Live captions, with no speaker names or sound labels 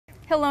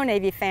Hello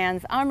Navy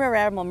fans, I'm Rear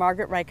Admiral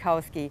Margaret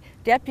Rykowski,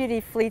 Deputy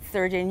Fleet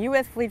Surgeon,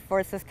 U.S. Fleet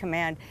Forces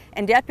Command,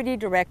 and Deputy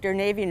Director,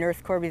 Navy Nurse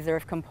Corps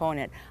Reserve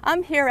Component.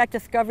 I'm here at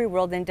Discovery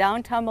World in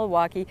downtown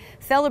Milwaukee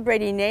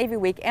celebrating Navy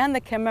Week and the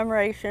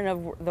commemoration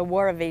of the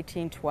War of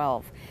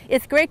 1812.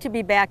 It's great to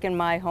be back in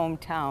my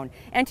hometown,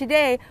 and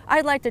today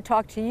I'd like to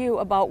talk to you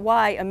about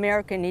why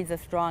America needs a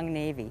strong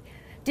Navy.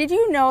 Did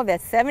you know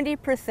that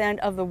 70%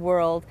 of the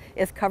world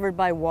is covered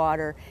by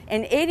water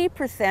and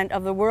 80%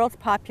 of the world's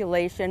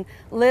population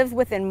lives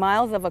within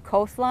miles of a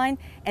coastline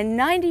and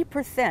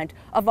 90%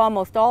 of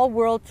almost all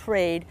world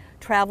trade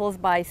travels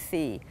by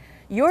sea?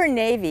 Your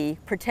Navy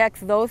protects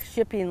those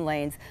shipping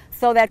lanes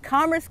so that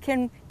commerce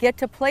can get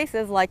to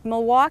places like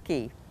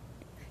Milwaukee.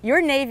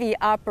 Your Navy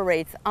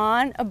operates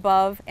on,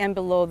 above, and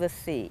below the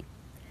sea.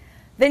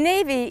 The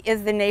Navy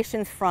is the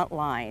nation's front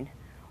line.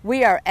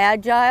 We are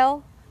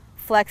agile,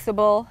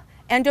 flexible,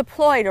 and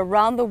deployed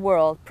around the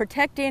world,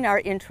 protecting our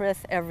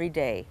interests every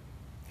day.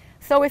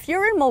 So if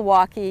you're in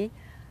Milwaukee,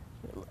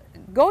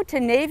 go to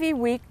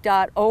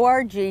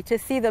NavyWeek.org to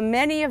see the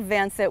many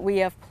events that we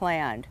have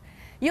planned.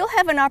 You'll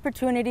have an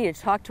opportunity to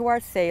talk to our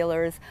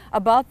sailors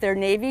about their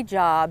Navy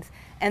jobs,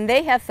 and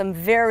they have some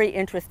very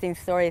interesting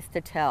stories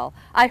to tell.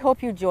 I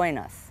hope you join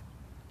us.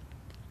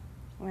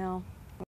 Well,